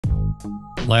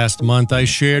Last month, I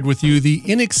shared with you the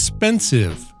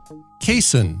inexpensive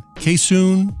KSun,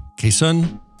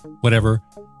 whatever,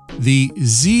 the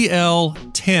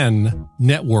ZL10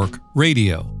 network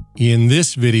radio. In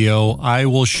this video, I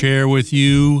will share with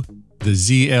you the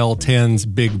ZL10's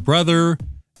big brother,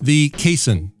 the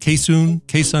KSun,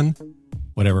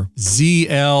 whatever,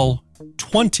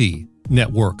 ZL20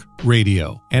 network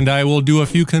radio. And I will do a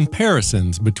few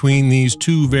comparisons between these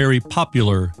two very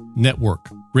popular network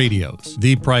radios.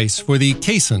 The price for the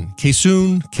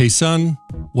KSun,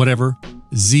 whatever,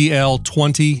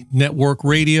 ZL20 network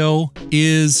radio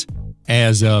is,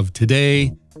 as of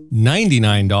today,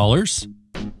 $99.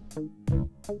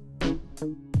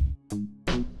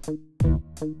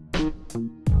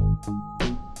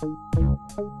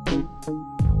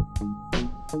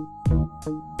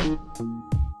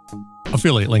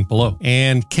 Affiliate link below.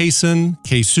 And KSun,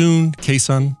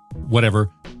 whatever,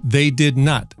 they did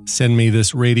not send me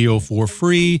this radio for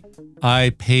free.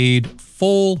 I paid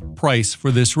full price for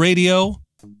this radio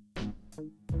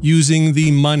using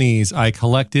the monies I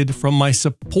collected from my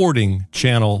supporting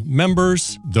channel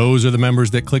members. Those are the members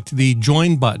that clicked the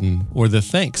join button or the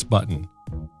thanks button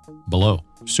below.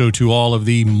 So to all of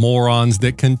the morons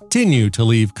that continue to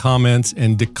leave comments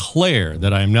and declare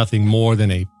that I am nothing more than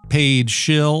a paid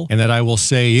shill and that I will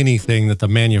say anything that the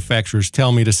manufacturers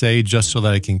tell me to say just so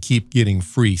that I can keep getting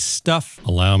free stuff,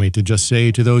 allow me to just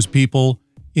say to those people,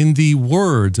 in the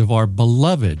words of our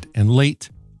beloved and late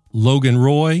Logan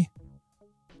Roy,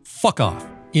 fuck off.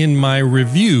 In my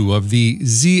review of the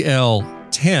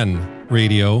ZL10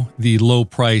 radio, the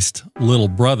low-priced little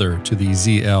brother to the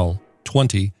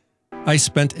ZL20, I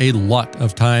spent a lot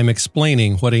of time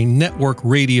explaining what a network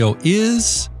radio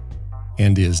is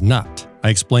and is not. I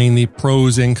explained the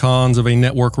pros and cons of a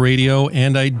network radio,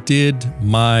 and I did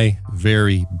my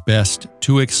very best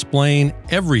to explain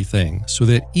everything so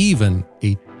that even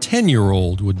a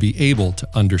 10-year-old would be able to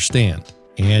understand.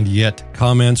 And yet,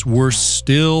 comments were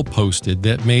still posted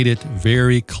that made it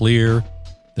very clear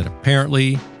that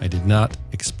apparently I did not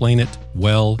explain it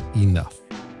well enough.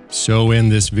 So in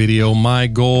this video, my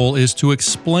goal is to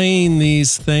explain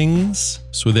these things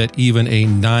so that even a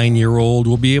 9-year-old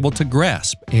will be able to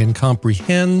grasp and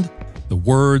comprehend the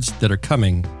words that are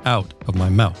coming out of my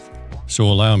mouth. So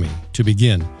allow me to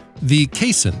begin. The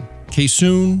KSun,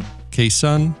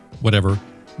 whatever,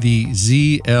 the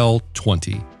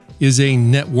ZL20 is a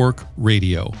network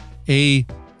radio, a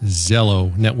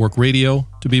Zello network radio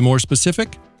to be more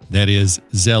specific. That is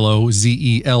Zello,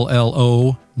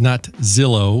 Z-E-L-L-O, not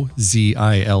Zillow,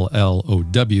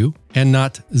 Z-I-L-L-O-W, and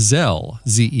not Zell,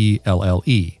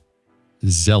 Z-E-L-L-E,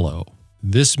 Zello.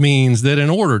 This means that in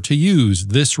order to use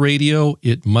this radio,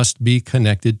 it must be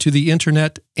connected to the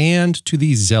internet and to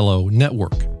the Zello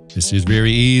network. This is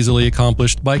very easily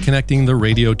accomplished by connecting the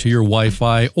radio to your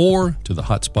Wi-Fi or to the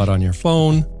hotspot on your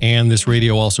phone. And this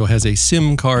radio also has a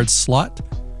SIM card slot,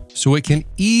 so it can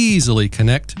easily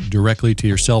connect directly to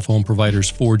your cell phone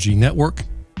provider's 4G network.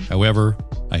 However,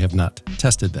 I have not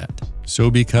tested that.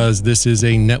 So because this is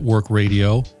a network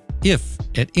radio, if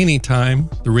at any time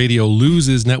the radio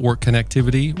loses network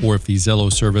connectivity or if the Zello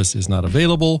service is not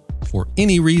available for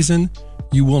any reason,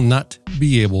 you will not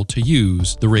be able to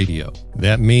use the radio.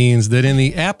 That means that in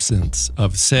the absence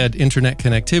of said internet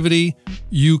connectivity,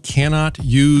 you cannot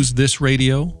use this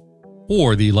radio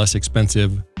or the less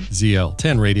expensive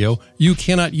ZL10 radio. You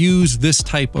cannot use this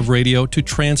type of radio to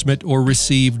transmit or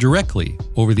receive directly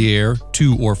over the air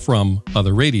to or from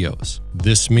other radios.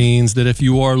 This means that if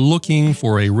you are looking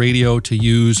for a radio to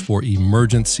use for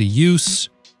emergency use,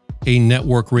 a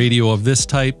network radio of this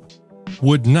type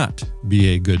would not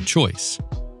be a good choice.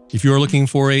 If you're looking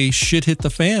for a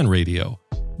shit-hit-the-fan radio,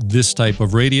 this type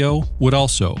of radio would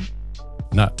also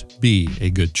not be a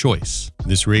good choice.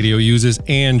 This radio uses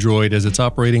Android as its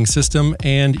operating system,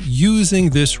 and using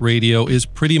this radio is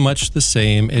pretty much the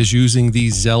same as using the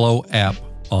Zello app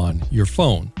on your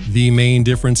phone. The main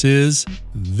difference is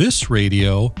this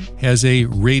radio has a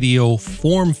radio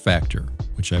form factor,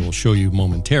 which I will show you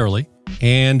momentarily,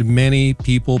 and many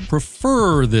people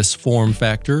prefer this form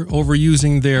factor over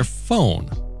using their phone.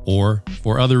 Or,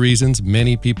 for other reasons,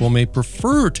 many people may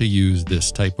prefer to use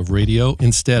this type of radio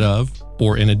instead of,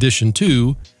 or in addition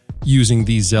to, using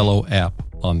the Zello app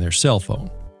on their cell phone.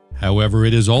 However,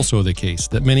 it is also the case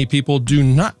that many people do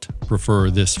not prefer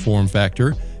this form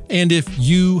factor, and if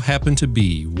you happen to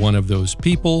be one of those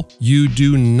people, you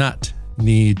do not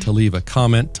need to leave a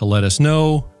comment to let us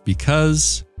know,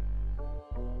 because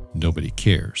nobody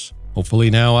cares. Hopefully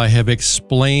now I have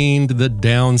explained the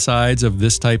downsides of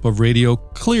this type of radio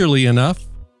clearly enough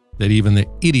that even the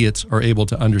idiots are able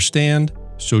to understand.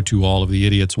 So to all of the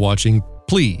idiots watching,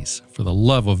 Please, for the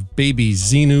love of baby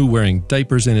Xenu wearing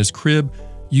diapers in his crib,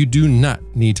 you do not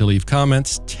need to leave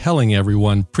comments telling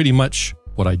everyone pretty much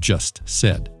what I just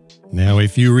said. Now, a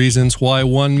few reasons why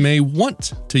one may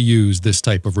want to use this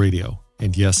type of radio.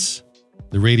 And yes,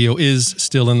 the radio is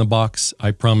still in the box.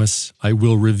 I promise I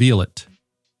will reveal it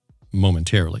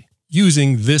momentarily.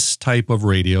 Using this type of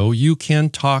radio, you can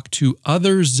talk to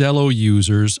other Zello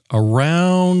users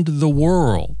around the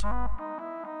world.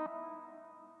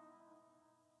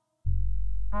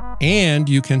 And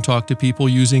you can talk to people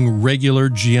using regular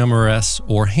GMRS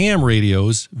or ham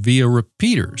radios via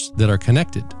repeaters that are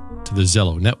connected to the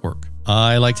Zello network.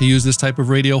 I like to use this type of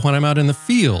radio when I'm out in the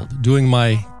field doing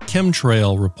my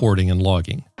chemtrail reporting and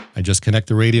logging. I just connect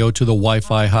the radio to the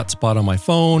Wi-Fi hotspot on my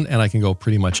phone, and I can go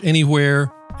pretty much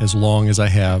anywhere as long as I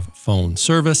have phone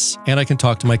service. And I can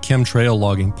talk to my chemtrail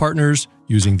logging partners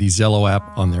using the Zello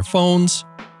app on their phones,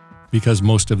 because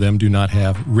most of them do not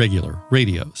have regular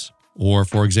radios. Or,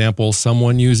 for example,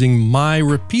 someone using my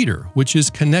repeater, which is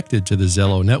connected to the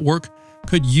Zello network,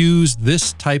 could use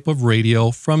this type of radio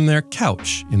from their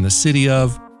couch in the city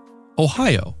of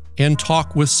Ohio and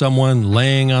talk with someone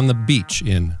laying on the beach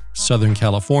in Southern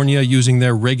California using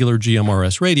their regular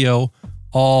GMRS radio,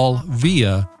 all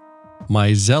via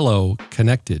my Zello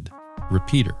connected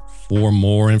repeater. For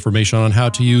more information on how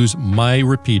to use my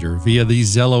repeater via the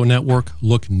Zello network,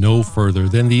 look no further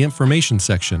than the information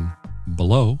section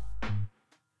below,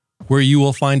 where you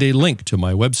will find a link to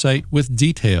my website with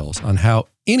details on how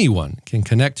anyone can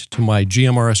connect to my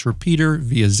GMRS repeater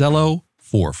via Zello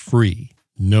for free.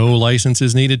 No license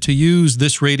is needed to use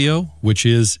this radio, which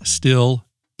is still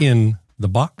in the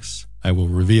box. I will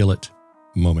reveal it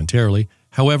momentarily.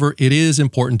 However, it is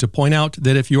important to point out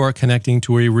that if you are connecting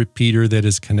to a repeater that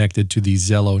is connected to the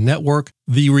Zello network,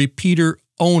 the repeater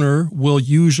owner will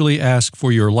usually ask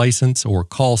for your license or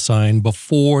call sign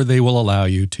before they will allow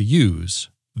you to use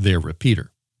their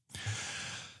repeater.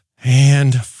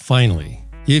 And finally,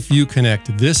 if you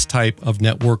connect this type of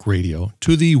network radio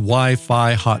to the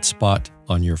Wi-Fi hotspot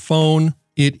on your phone,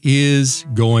 it is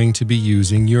going to be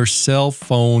using your cell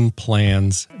phone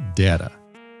plan's data.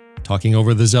 Talking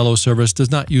over the Zello service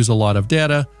does not use a lot of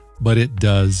data, but it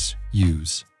does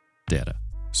use data.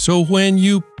 So when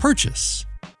you purchase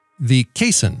the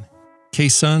KSun,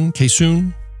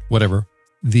 whatever,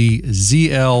 the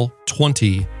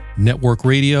ZL20 network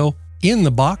radio in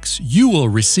the box, you will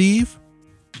receive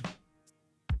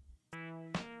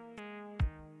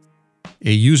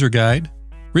a user guide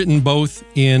written both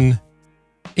in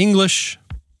English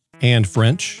and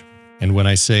French. And when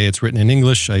I say it's written in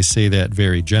English, I say that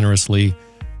very generously.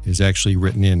 It is actually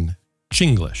written in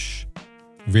Chinglish,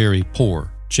 very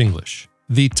poor Chinglish.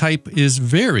 The type is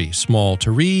very small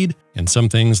to read, and some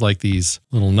things like these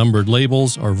little numbered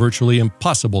labels are virtually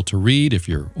impossible to read if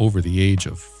you're over the age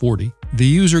of 40. The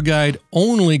user guide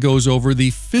only goes over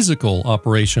the physical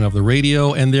operation of the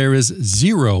radio, and there is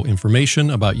zero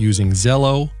information about using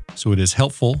Zello, so it is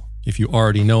helpful if you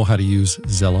already know how to use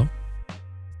Zello.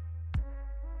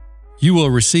 You will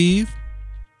receive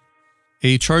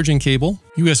a charging cable,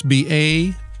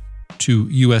 USB-A to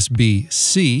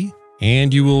USB-C,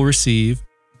 and you will receive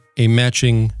a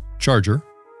matching charger,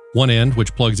 one end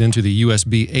which plugs into the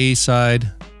USB-A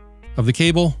side of the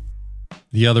cable,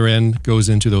 the other end goes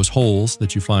into those holes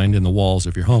that you find in the walls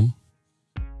of your home,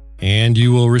 and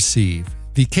you will receive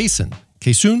the KSun,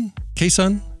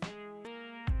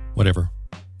 whatever,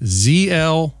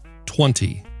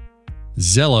 ZL20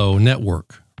 Zello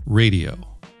network radio.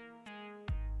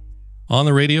 On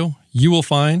the radio, you will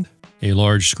find a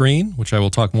large screen, which I will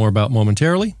talk more about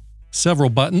momentarily, several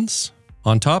buttons.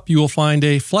 On top, you will find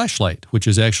a flashlight, which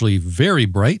is actually very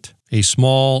bright, a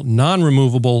small,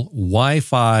 non-removable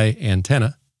Wi-Fi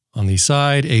antenna. On the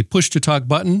side, a push-to-talk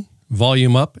button,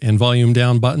 volume up and volume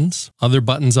down buttons, other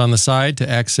buttons on the side to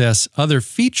access other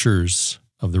features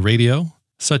of the radio,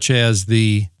 such as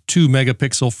the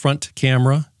 2-megapixel front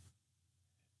camera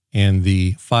and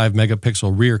the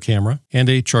 5-megapixel rear camera, and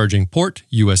a charging port,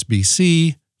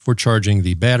 USB-C, for charging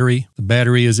the battery. The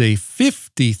battery is a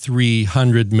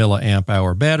 5,300 milliamp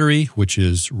hour battery, which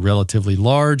is relatively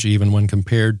large even when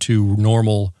compared to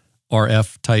normal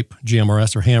RF type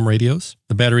GMRS or ham radios.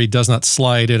 The battery does not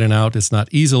slide in and out. It's not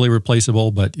easily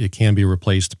replaceable, but it can be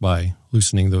replaced by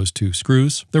loosening those two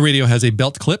screws. The radio has a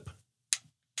belt clip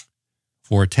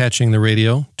for attaching the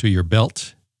radio to your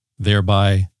belt,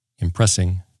 thereby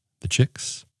impressing the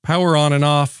chicks. Power on and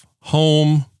off,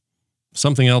 home,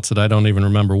 something else that I don't even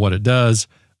remember what it does.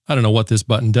 I don't know what this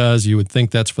button does. You would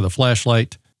think that's for the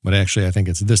flashlight, but actually I think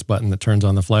it's this button that turns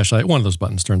on the flashlight. One of those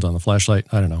buttons turns on the flashlight.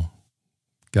 I don't know.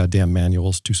 goddamn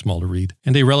manual's too small to read.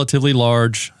 And a relatively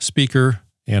large speaker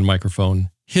and microphone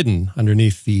hidden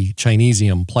underneath the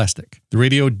Chinesium plastic. The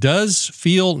radio does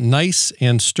feel nice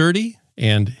and sturdy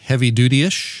and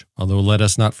heavy-duty-ish, although let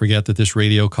us not forget that this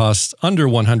radio costs under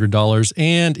 $100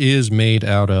 and is made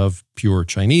out of pure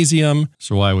Chinesium,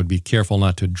 so I would be careful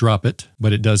not to drop it,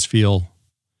 but it does feels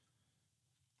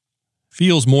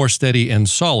more steady and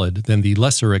solid than the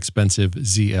lesser expensive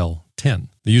ZL10.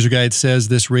 The user guide says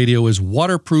this radio is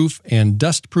waterproof and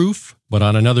dustproof, but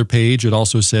on another page it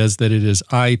also says that it is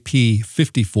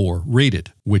IP54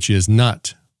 rated, which is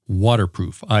not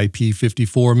waterproof.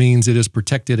 IP54 means it is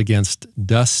protected against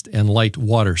dust and light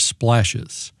water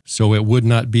splashes, so it would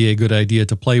not be a good idea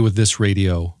to play with this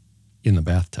radio in the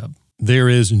bathtub. There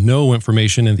is no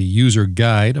information in the user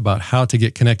guide about how to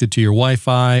get connected to your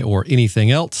Wi-Fi or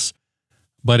anything else,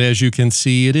 but as you can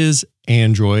see, it is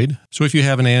Android. So if you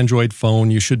have an Android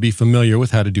phone, you should be familiar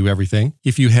with how to do everything.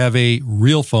 If you have a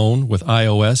real phone with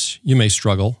iOS, you may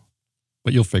struggle,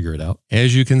 but you'll figure it out.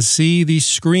 As you can see, the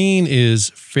screen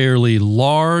is fairly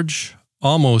large,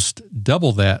 almost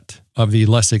double that of the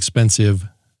less expensive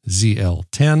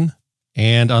ZL10.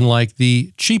 And unlike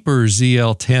the cheaper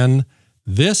ZL10,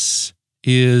 this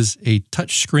is a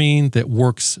touchscreen that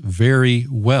works very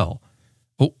well.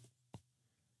 Oh,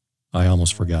 I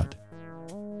almost forgot.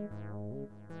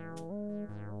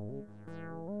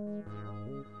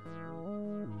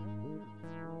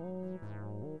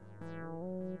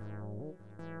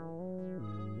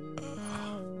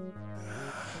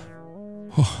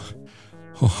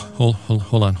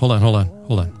 Hold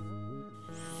on.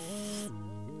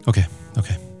 Okay.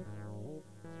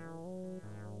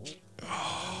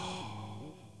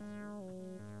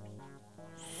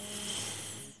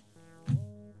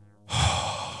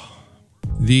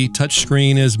 The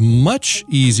touchscreen is much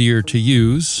easier to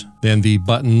use than the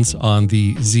buttons on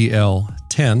the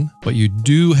ZL10, but you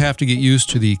do have to get used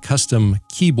to the custom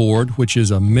keyboard, which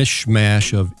is a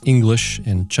mishmash of English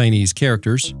and Chinese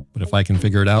characters. But if I can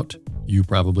figure it out, you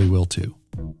probably will too.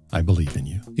 I believe in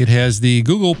you. It has the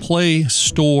Google Play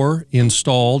Store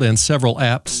installed and several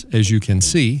apps, as you can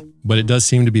see, but it does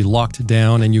seem to be locked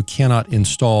down and you cannot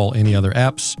install any other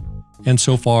apps. And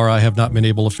so far, I have not been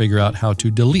able to figure out how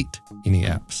to delete any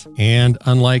apps. And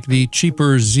unlike the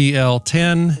cheaper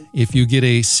ZL10, if you get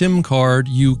a SIM card,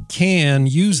 you can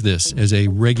use this as a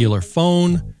regular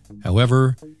phone.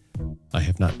 However, I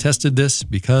have not tested this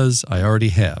because I already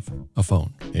have a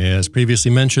phone. As previously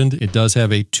mentioned, it does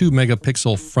have a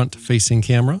 2-megapixel front-facing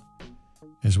camera,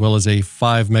 as well as a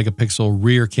 5-megapixel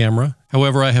rear camera.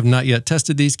 However, I have not yet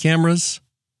tested these cameras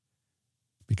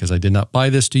because I did not buy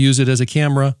this to use it as a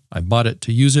camera. I bought it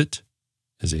to use it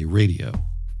as a radio.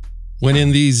 When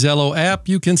in the Zello app,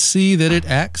 you can see that it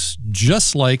acts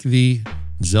just like the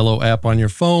Zello app on your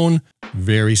phone,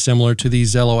 very similar to the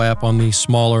Zello app on the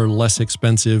smaller, less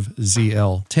expensive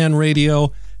ZL10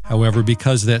 radio. However,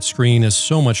 because that screen is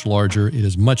so much larger, it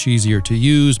is much easier to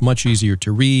use, much easier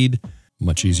to read,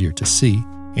 much easier to see.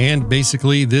 And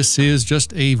basically, this is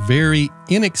just a very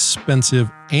inexpensive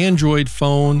Android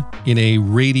phone in a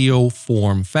radio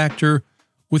form factor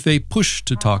with a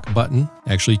push-to-talk button,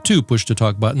 actually 2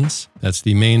 push-to-talk buttons. That's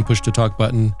the main push-to-talk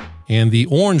button, and the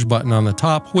orange button on the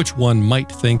top, which one might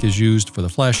think is used for the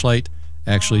flashlight,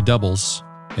 actually doubles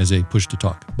as a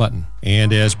push-to-talk button.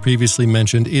 And as previously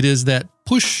mentioned, it is that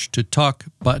push-to-talk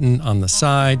button on the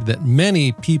side that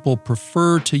many people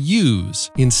prefer to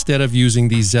use instead of using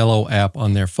the Zello app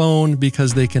on their phone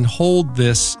because they can hold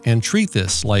this and treat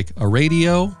this like a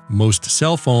radio. Most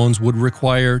cell phones would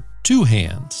require 2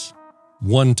 hands,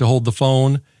 one to hold the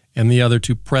phone and the other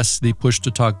to press the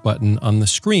push-to-talk button on the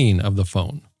screen of the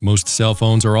phone. Most cell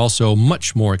phones are also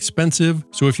much more expensive,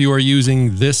 so if you are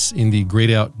using this in the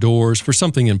great outdoors for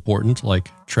something important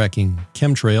like tracking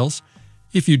chemtrails,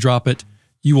 if you drop it,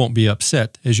 you won't be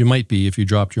upset as you might be if you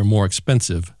dropped your more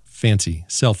expensive, fancy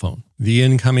cell phone. The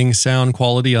incoming sound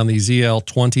quality on the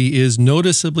ZL20 is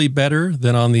noticeably better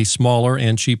than on the smaller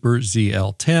and cheaper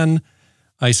ZL10.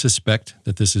 I suspect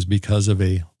that this is because of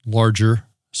a larger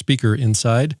speaker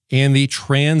inside, and the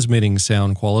transmitting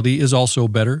sound quality is also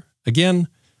better. Again,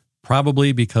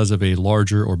 probably because of a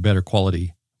larger or better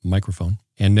quality microphone.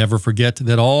 And never forget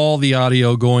that all the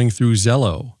audio going through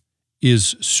Zello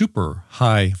is super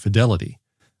high fidelity.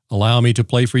 Allow me to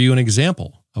play for you an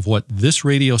example of what this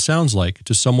radio sounds like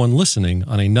to someone listening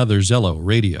on another Zello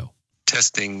radio.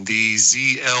 Testing the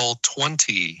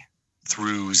ZL20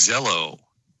 through Zello.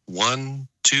 1,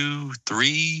 2,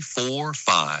 3, 4,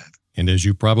 5. And as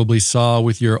you probably saw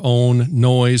with your own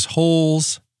noise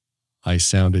holes, I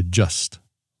sounded just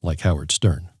like Howard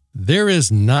Stern. There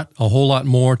is not a whole lot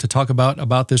more to talk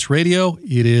about this radio.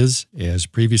 It is, as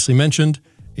previously mentioned,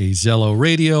 a Zello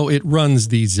radio. It runs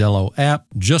the Zello app,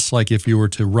 just like if you were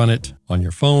to run it on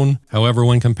your phone. However,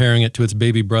 when comparing it to its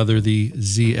baby brother, the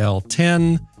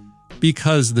ZL10,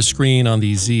 because the screen on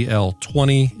the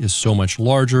ZL20 is so much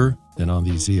larger than on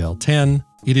the ZL10,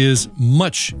 it is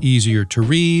much easier to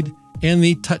read, and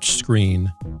the touch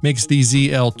screen makes the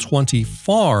ZL20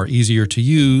 far easier to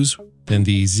use than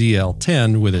the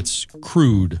ZL10 with its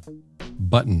crude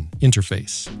button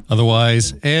interface.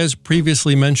 Otherwise, as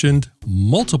previously mentioned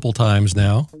multiple times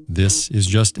now, this is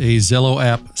just a Zello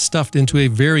app stuffed into a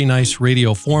very nice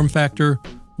radio form factor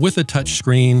with a touch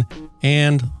screen,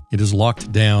 and it is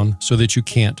locked down so that you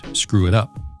can't screw it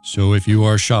up. So if you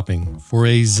are shopping for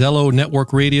a Zello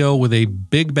network radio with a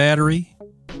big battery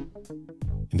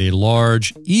and a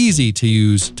large,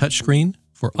 easy-to-use touchscreen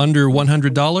for under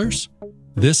 $100,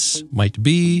 this might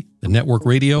be the network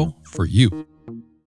radio for you.